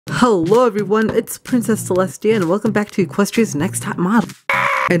Hello everyone, it's Princess Celestia and welcome back to Equestria's Next Top Model.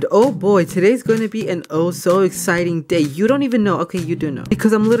 And oh boy, today's going to be an oh so exciting day. You don't even know. Okay, you do know.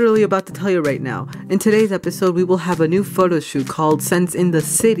 Because I'm literally about to tell you right now. In today's episode, we will have a new photo shoot called Sense in the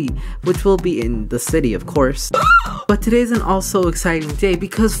City, which will be in the city, of course. But today's an also exciting day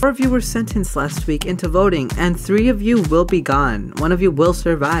because 4 of you were sentenced last week into voting and 3 of you will be gone. 1 of you will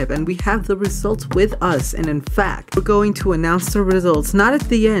survive and we have the results with us. And in fact, we're going to announce the results not at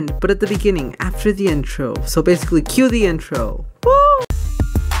the end, but at the beginning, after the intro. So basically, cue the intro. Woo!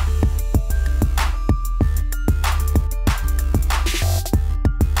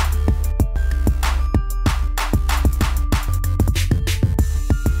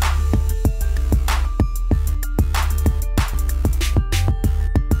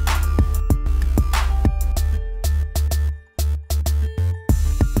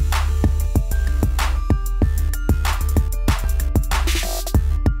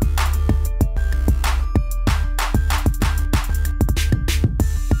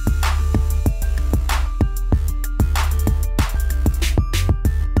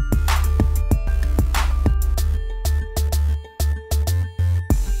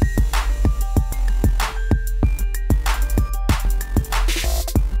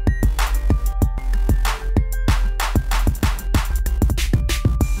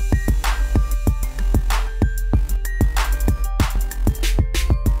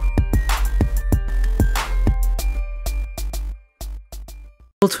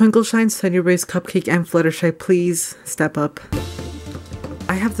 Will Twinkleshine, Sunny Rays, Cupcake, and Fluttershy please step up?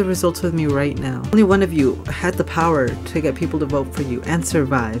 I have the results with me right now. Only 1 of you had the power to get people to vote for you and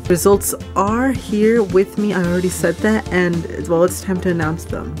survive. Results are here with me. I already said that, and well, it's time to announce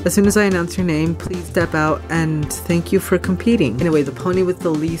them. As soon as I announce your name, please step out and thank you for competing. Anyway, the pony with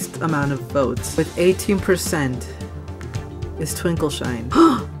the least amount of votes, with 18%, is Twinkleshine.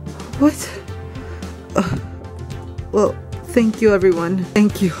 What? Well, thank you everyone.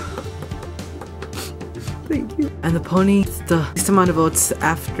 Thank you. Thank you. And the pony, the least amount of votes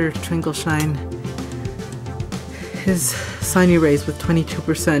after Twinkleshine, is Sunny Rays with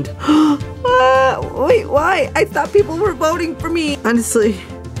 22%. Wait, why? I thought people were voting for me. Honestly,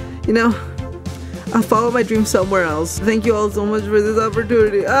 you know, I'll follow my dream somewhere else. Thank you all so much for this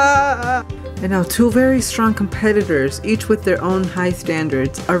opportunity. And now 2 very strong competitors, each with their own high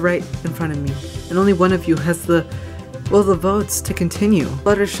standards, are right in front of me. And only 1 of you has the votes to continue.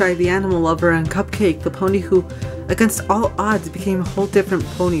 Fluttershy, the animal lover, and Cupcake, the pony who, against all odds, became a whole different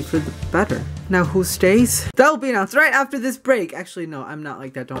pony for the better. Now who stays? That will be announced right after this break. Actually, no, I'm not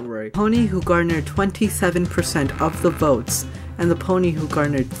like that, don't worry. Pony who garnered 27% of the votes, and the pony who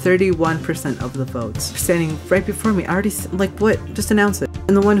garnered 31% of the votes. Standing right before me. I already, like what? Just announce it.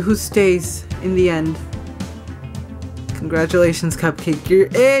 And the one who stays in the end. Congratulations, Cupcake, you're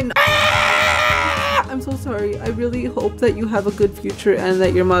in! I'm so sorry. I really hope that you have a good future and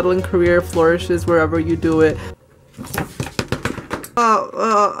that your modeling career flourishes wherever you do it.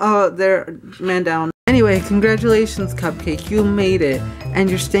 There, man down. Anyway, congratulations, Cupcake. You made it, and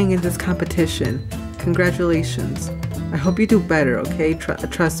you're staying in this competition. Congratulations. I hope you do better, okay?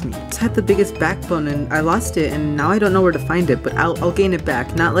 Trust me. I just had the biggest backbone and I lost it, and now I don't know where to find it, but I'll gain it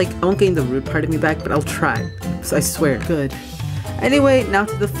back. Not like, I won't gain the rude part of me back, but I'll try. So I swear. Good. Anyway, now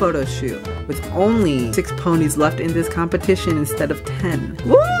to the photo shoot, with only 6 ponies left in this competition instead of 10.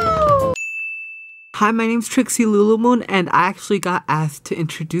 Woo! Hi, my name's Trixie Lulumoon, and I actually got asked to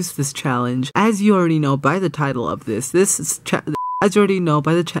introduce this challenge. As you already know by the title of this is as you already know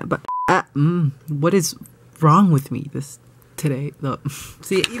by the what is wrong with me today?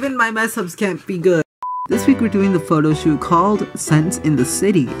 See, even my mess ups can't be good. This week we're doing the photo shoot called Sense in the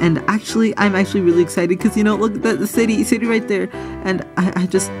City, and I'm actually really excited because, you know, look at the city right there, and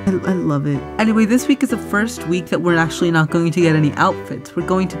I love it. Anyway, this week is the first week that we're actually not going to get any outfits. We're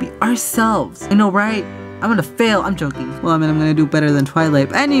going to be ourselves. I know, right? I'm gonna fail. I'm joking. Well, I mean, I'm gonna do better than Twilight.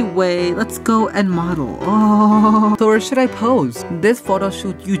 But anyway, let's go and model. Oh, so where should I pose? This photo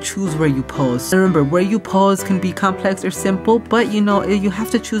shoot, you choose where you pose. And remember, where you pose can be complex or simple, but you know, you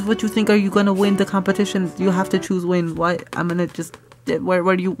have to choose what you think are you gonna win the competition. You have to choose win. Why? I'm gonna just where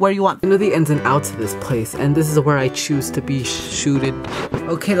do you want? I know the ins and outs of this place, and this is where I choose to be shooted.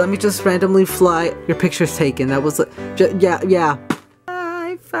 Okay, let me just randomly fly. Your picture's taken. That was yeah.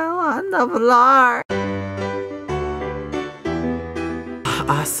 I fell on the floor.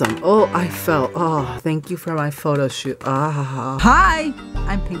 Awesome. Oh, I fell. Oh, thank you for my photo shoot. Hi!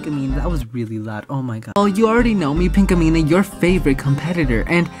 I'm Pinkamena. That was really loud. Oh my god. Oh, you already know me, Pinkamena, your favorite competitor.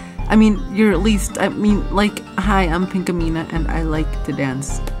 And I mean, you're at least, like, hi, I'm Pinkamena and I like to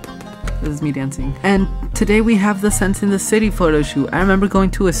dance. this is me dancing. And today we have the Sense in the City photo shoot. I remember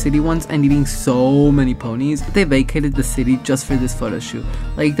going to a city once and eating so many ponies. They vacated the city just for this photo shoot.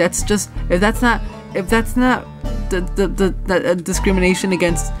 Like, that's just, if that's not the discrimination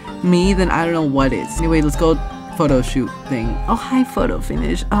against me, then I don't know what is. Anyway, let's go photo shoot thing. Oh, hi, photo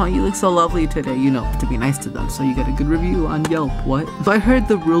finish. Oh, you look so lovely today. You know, to be nice to them, so you get a good review on Yelp. What? So I heard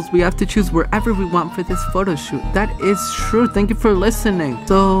the rules. We have to choose wherever we want for this photo shoot. That is true. Thank you for listening.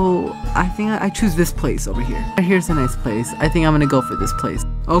 So I think I choose this place over here. Here's a nice place. I think I'm gonna go for this place.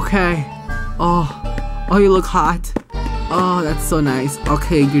 Okay. Oh, you look hot. Oh, that's so nice.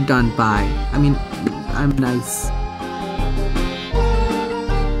 Okay, you're done. Bye. I mean, I'm nice.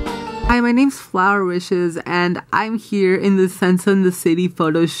 Hi, my name's Flower Wishes, and I'm here in the Sense in the City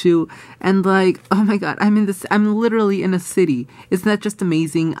photo shoot, and like, oh my god, I'm literally in a city. Isn't that just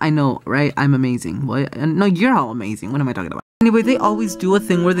amazing? I know, right? I'm amazing. What? No, you're all amazing. What am I talking about? Anyway, they always do a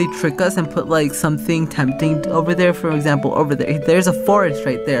thing where they trick us and put like something tempting over there. For example, over there's a forest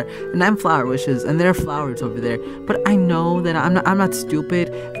right there, and I'm Flower Wishes, and there are flowers over there. But I know that I'm not stupid.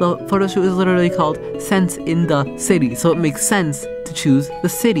 The photo shoot is literally called Sense in the City, so it makes sense to choose the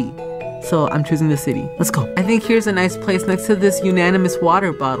city. So I'm choosing the city. Let's go. I think here's a nice place next to this unanimous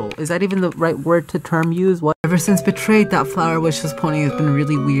water bottle. Is that even the right word to term use? What? Ever since Betrayed, that Flower Wishes pony has been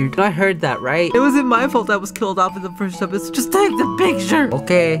really weird. I heard that, right? It wasn't my fault I was killed off in the first episode. Just take the picture.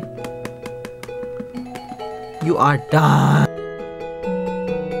 Okay. You are done.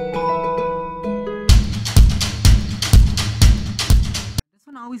 This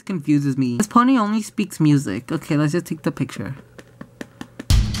one always confuses me. This pony only speaks music. Okay, let's just take the picture.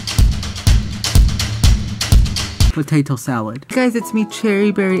 Potato salad. Hey guys, it's me,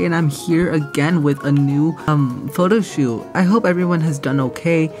 Cherryberry, and I'm here again with a new photo shoot. I hope everyone has done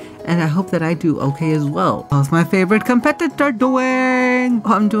okay, and I hope that I do okay as well. How's my favorite competitor doing?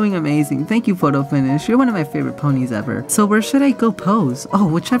 Oh, I'm doing amazing. Thank you, Photo Finish. You're one of my favorite ponies ever. So where should I go pose? Oh,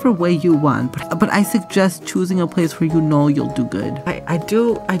 whichever way you want. But I suggest choosing a place where you know you'll do good. I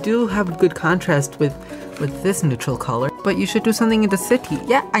do have a good contrast with this neutral color, but you should do something in the city.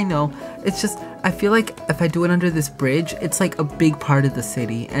 Yeah, I know. It's just, I feel like if I do it under this bridge, it's like a big part of the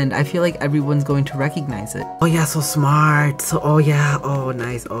city, and I feel like everyone's going to recognize it. Oh yeah, so smart. So, oh yeah, oh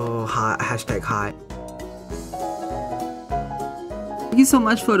nice, oh hot, hashtag hot. Thank you so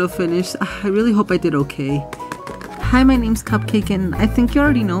much, Photo Finish. I really hope I did okay. Hi, my name's Cupcake, and I think you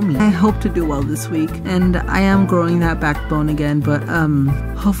already know me. I hope to do well this week, and I am growing that backbone again, but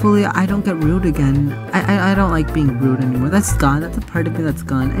hopefully I don't get rude again. I don't like being rude anymore. That's gone. That's a part of me that's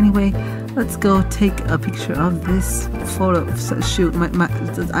gone. Anyway, let's go take a picture of this photo shoot.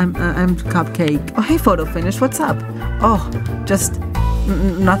 I'm Cupcake. Oh, hey, Photo Finish. What's up? Oh, just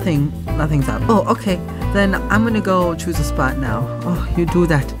nothing's up. Oh, okay. Then I'm gonna go choose a spot now. Oh, you do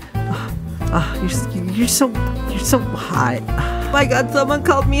that. You're so hot. Oh my god, someone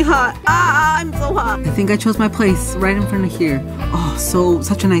called me hot. Ah, I'm so hot. I think I chose my place right in front of here. Oh,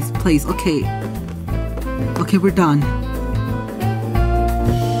 such a nice place. Okay, we're done.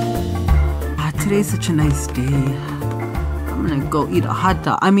 Today's such a nice day. I'm gonna go eat a hot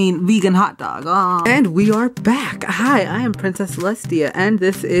dog. I mean, vegan hot dog. And we are back. Hi, I am Princess Celestia, and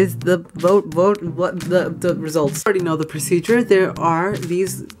this is the the results. You already know the procedure. There are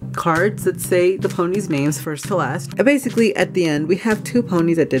these cards that say the ponies' names first to last. And basically, at the end, we have two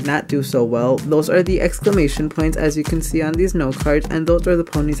ponies that did not do so well. Those are the exclamation points, as you can see on these note cards, and those are the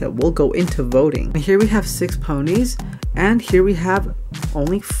ponies that will go into voting. Here we have 6 ponies, and here we have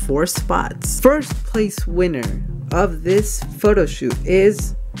only 4 spots. First place winner of this photo shoot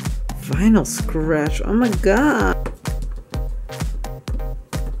is Final Scratch. Oh my god.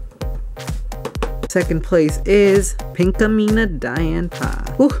 Second place is Pinkamina Diane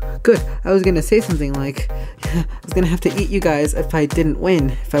Pie. Ooh, good. I was gonna say something like, I was gonna have to eat you guys if I didn't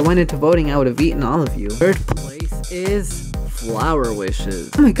win. If I went into voting, I would have eaten all of you. Third place is Flower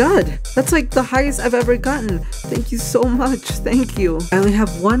Wishes. Oh my god, that's like the highest I've ever gotten. Thank you so much. Thank you. I only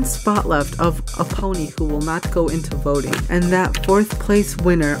have 1 spot left of a pony who will not go into voting. And that 4th place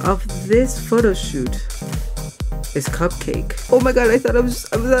winner of this photo shoot is Cupcake. Oh my god, I thought I was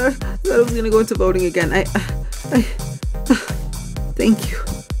gonna go into voting again. Thank you.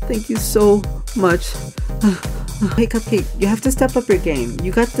 Thank you so much. Hey Cupcake, you have to step up your game.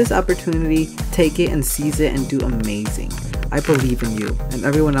 You got this opportunity, take it and seize it and do amazing. I believe in you, and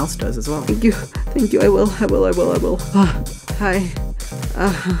everyone else does as well. Thank you, I will. Hi.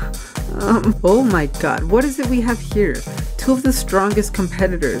 Oh my god, what is it we have here? two of the strongest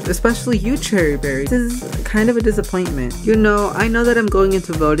competitors, especially you, Cherryberry. This is kind of a disappointment. You know, I know that I'm going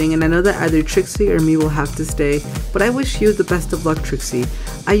into voting, and I know that either Trixie or me will have to stay, but I wish you the best of luck, Trixie.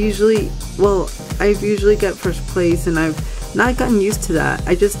 I usually get first place, and I've not gotten used to that.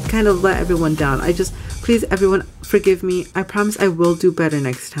 I just kind of let everyone down. Please everyone, forgive me. I promise I will do better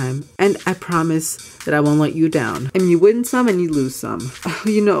next time. And I promise that I won't let you down. And you win some and you lose some.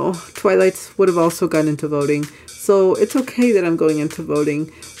 You know, Twilight would have also gotten into voting. So it's okay that I'm going into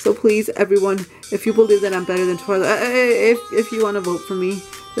voting. So please everyone, if you believe that I'm better than Twilight, if you want to vote for me,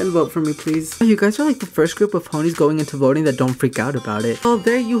 then vote for me, please. You guys are like the first group of ponies going into voting that don't freak out about it. Well,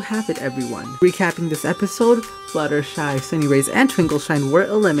 there you have it, everyone. Recapping this episode, Fluttershy, Sunnyrays, and Twinkleshine were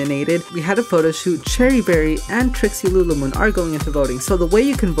eliminated. We had a photo shoot. Cherryberry and Trixie Lulumoon are going into voting. So the way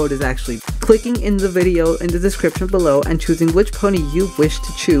you can vote is actually clicking in the video in the description below and choosing which pony you wish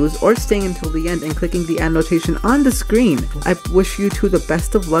to choose, or staying until the end and clicking the annotation on the screen. I wish you two the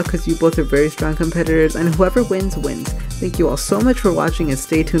best of luck because you both are very strong competitors, and whoever wins, wins. Thank you all so much for watching, and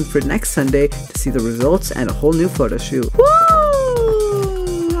stay tuned for next Sunday to see the results and a whole new photo shoot. Woo!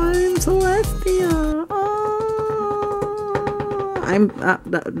 I'm Celestia. Oh. I'm that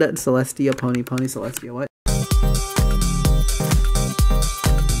Celestia pony Celestia. What?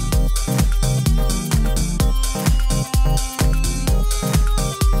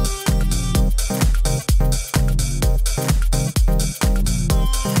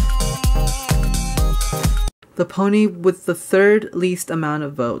 The pony with the third least amount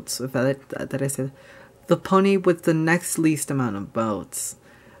of votes. If that I said, the pony with the next least amount of votes.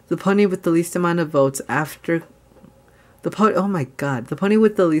 The pony with the least amount of votes after the pony. Oh my God! The pony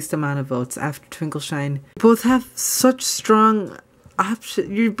with the least amount of votes after Twinkleshine. You both have such strong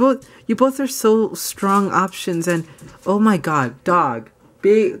options. You both are so strong options, and oh my God, dog,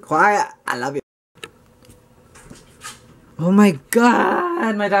 be quiet. I love you. Oh my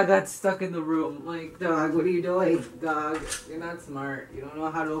God, my dog got stuck in the room. Like, dog, what are you doing? Dog, you're not smart. You don't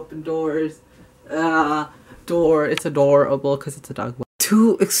know how to open doors. Door, it's adorable because it's a dog.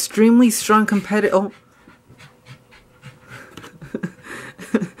 Two extremely strong competitors. Oh.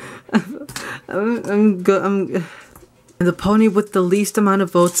 I'm good. The pony with the least amount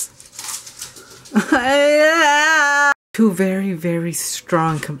of votes. Two very, very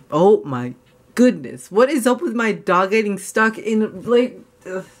strong. Oh my goodness, what is up with my dog getting stuck in, like,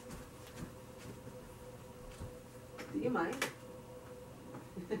 do you mind?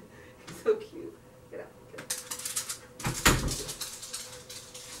 He's so cute. Get out.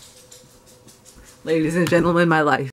 Ladies and gentlemen, my life.